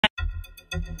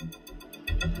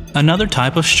Another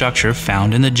type of structure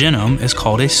found in the genome is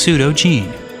called a pseudogene.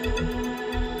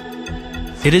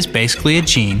 It is basically a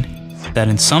gene that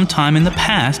in some time in the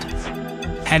past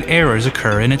had errors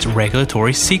occur in its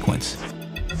regulatory sequence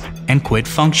and quit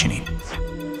functioning.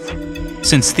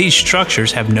 Since these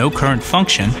structures have no current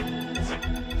function,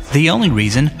 the only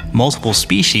reason multiple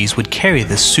species would carry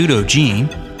this pseudogene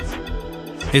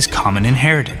is common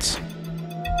inheritance.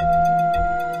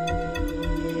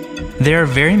 There are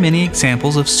very many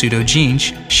examples of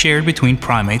pseudogenes shared between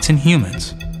primates and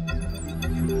humans.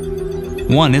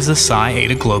 One is the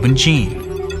Psi-beta-globin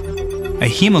gene, a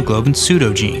hemoglobin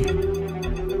pseudogene.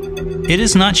 It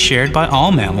is not shared by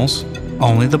all mammals,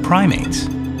 only the primates.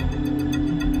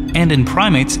 And in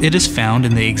primates, it is found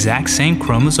in the exact same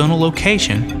chromosomal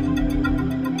location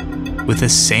with the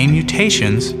same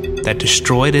mutations that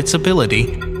destroyed its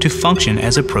ability to function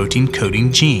as a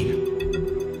protein-coding gene.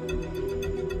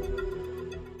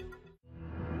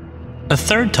 A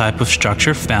third type of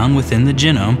structure found within the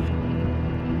genome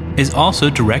is also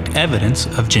direct evidence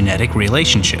of genetic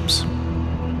relationships.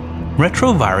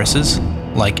 Retroviruses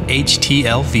like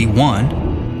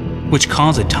HTLV1, which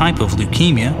cause a type of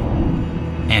leukemia,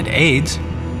 and AIDS,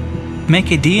 make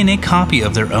a DNA copy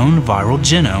of their own viral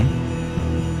genome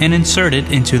and insert it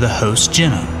into the host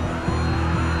genome.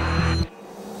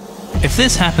 If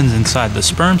this happens inside the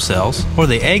sperm cells or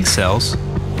the egg cells,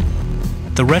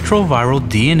 the retroviral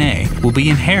DNA will be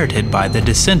inherited by the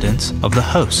descendants of the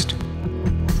host.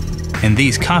 And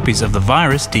these copies of the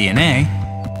virus DNA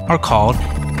are called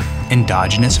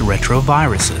endogenous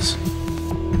retroviruses.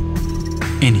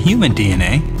 In human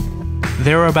DNA,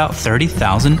 there are about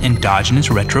 30,000 endogenous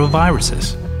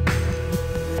retroviruses.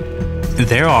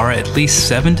 There are at least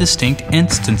 7 distinct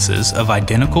instances of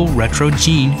identical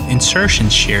retrogene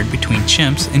insertions shared between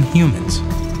chimps and humans.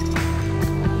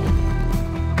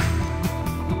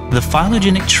 The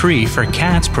phylogenetic tree for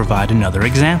cats provide another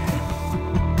example.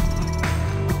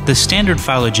 The standard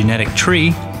phylogenetic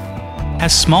tree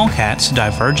has small cats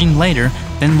diverging later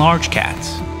than large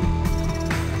cats.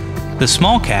 The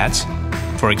small cats,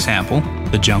 for example,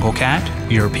 the jungle cat,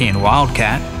 European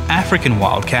wildcat, African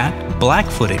wildcat,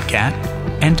 black-footed cat,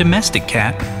 and domestic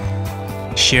cat,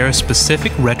 share a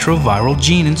specific retroviral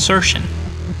gene insertion.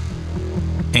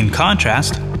 In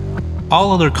contrast,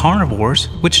 all other carnivores,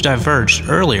 which diverged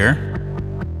earlier,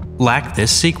 lack this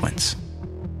sequence.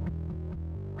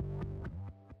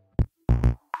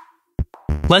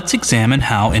 Let's examine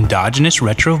how endogenous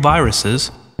retroviruses,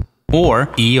 or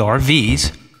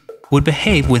ERVs, would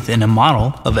behave within a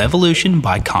model of evolution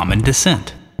by common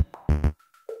descent.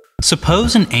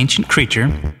 Suppose an ancient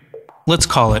creature, let's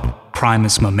call it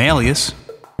Primus mammalius,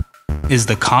 is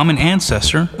the common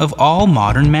ancestor of all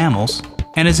modern mammals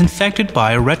and is infected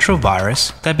by a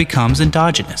retrovirus that becomes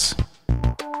endogenous.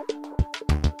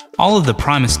 All of the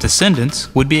Primus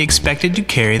descendants would be expected to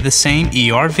carry the same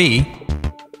ERV,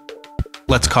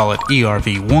 let's call it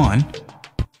ERV1,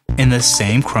 in the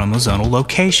same chromosomal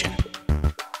location.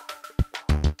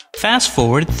 Fast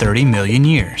forward 30 million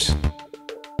years.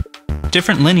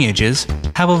 Different lineages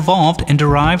have evolved and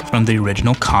derived from the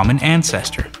original common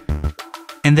ancestor,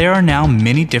 and there are now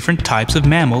many different types of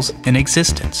mammals in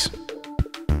existence,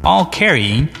 all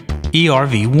carrying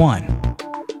ERV1.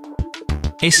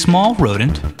 A small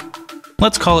rodent,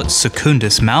 let's call it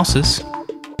Secundus mousus,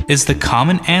 is the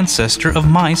common ancestor of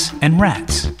mice and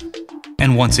rats,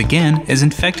 and once again is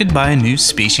infected by a new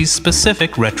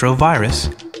species-specific retrovirus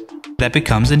that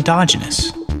becomes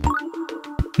endogenous.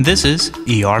 This is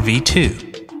ERV2.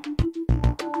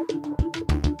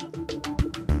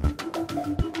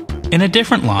 In a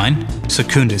different line,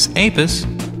 Secundus apus,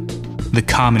 the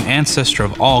common ancestor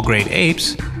of all great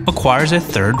apes, acquires a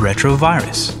third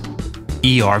retrovirus,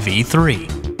 ERV3.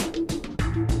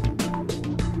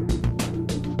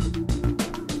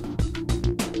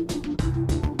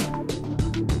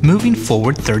 Moving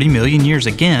forward 30 million years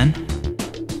again,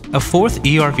 a fourth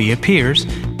ERV appears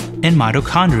in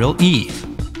mitochondrial Eve,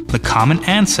 the common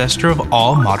ancestor of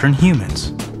all modern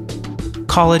humans.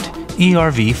 Call it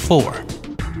ERV4.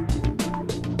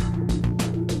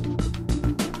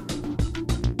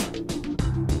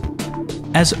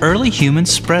 As early humans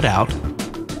spread out,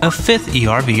 a fifth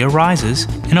ERV arises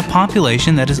in a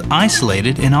population that is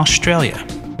isolated in Australia.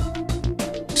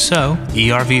 So,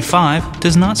 ERV5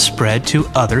 does not spread to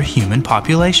other human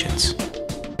populations.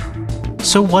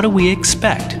 So what do we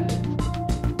expect?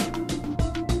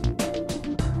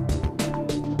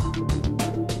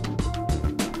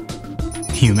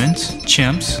 Humans,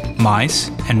 chimps, mice,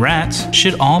 and rats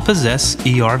should all possess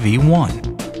ERV1.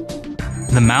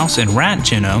 The mouse and rat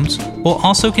genomes will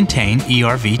also contain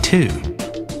ERV2.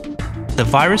 the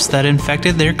virus that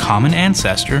infected their common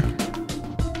ancestor,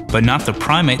 but not the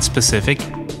primate-specific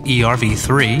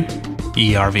ERV3,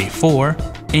 ERV4,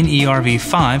 and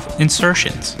ERV5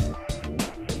 insertions.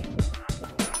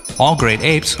 All great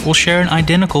apes will share an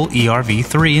identical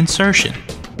ERV3 insertion.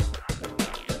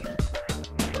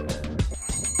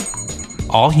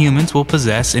 All humans will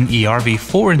possess an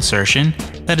ERV4 insertion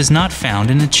that is not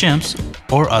found in the chimps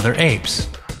or other apes.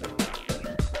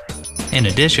 In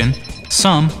addition,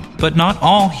 some, but not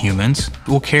all humans,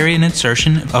 will carry an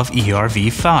insertion of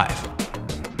ERV5.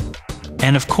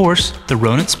 And of course, the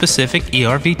rodent-specific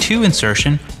ERV2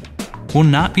 insertion will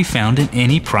not be found in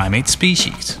any primate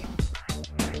species.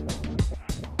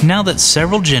 Now that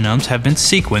several genomes have been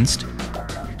sequenced,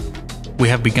 we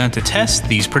have begun to test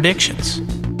these predictions.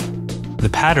 The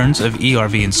patterns of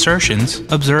ERV insertions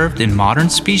observed in modern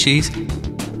species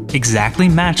exactly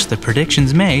match the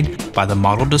predictions made by the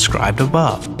model described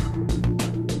above.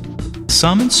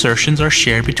 Some insertions are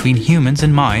shared between humans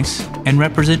and mice and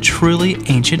represent truly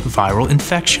ancient viral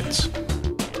infections.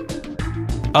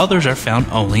 Others are found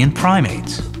only in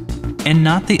primates, and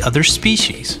not the other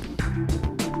species,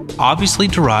 obviously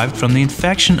derived from the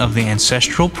infection of the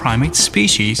ancestral primate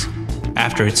species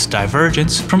after its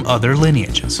divergence from other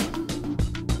lineages.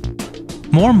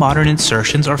 More modern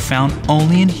insertions are found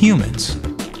only in humans,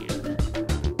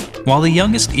 while the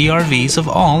youngest ERVs of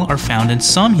all are found in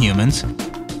some humans,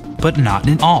 but not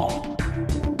in all.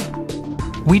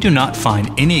 We do not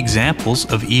find any examples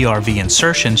of ERV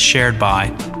insertions shared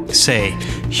by, say,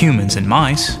 humans and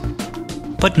mice,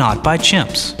 but not by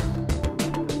chimps.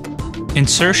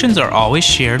 Insertions are always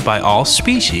shared by all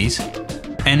species,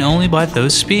 and only by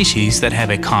those species that have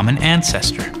a common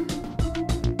ancestor.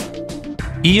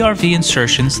 ERV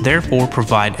insertions therefore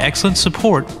provide excellent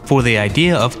support for the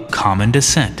idea of common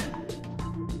descent.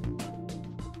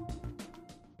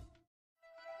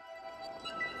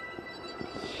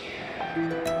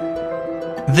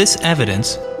 This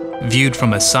evidence, viewed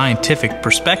from a scientific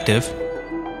perspective,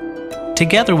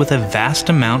 together with a vast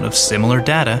amount of similar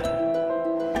data,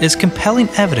 is compelling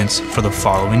evidence for the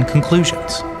following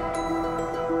conclusions.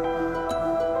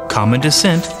 Common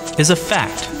descent is a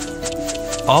fact.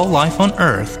 All life on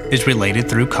Earth is related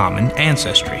through common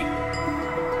ancestry.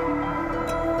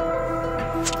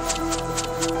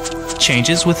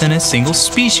 Changes within a single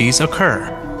species occur,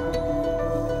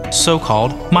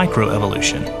 so-called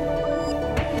microevolution.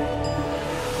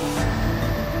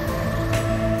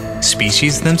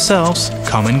 Species themselves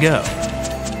come and go,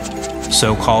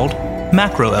 so-called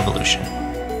macroevolution.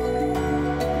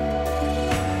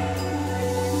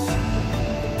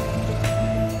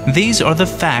 These are the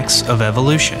facts of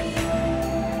evolution.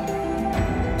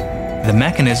 The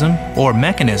mechanism or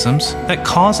mechanisms that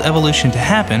cause evolution to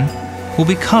happen will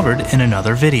be covered in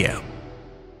another video.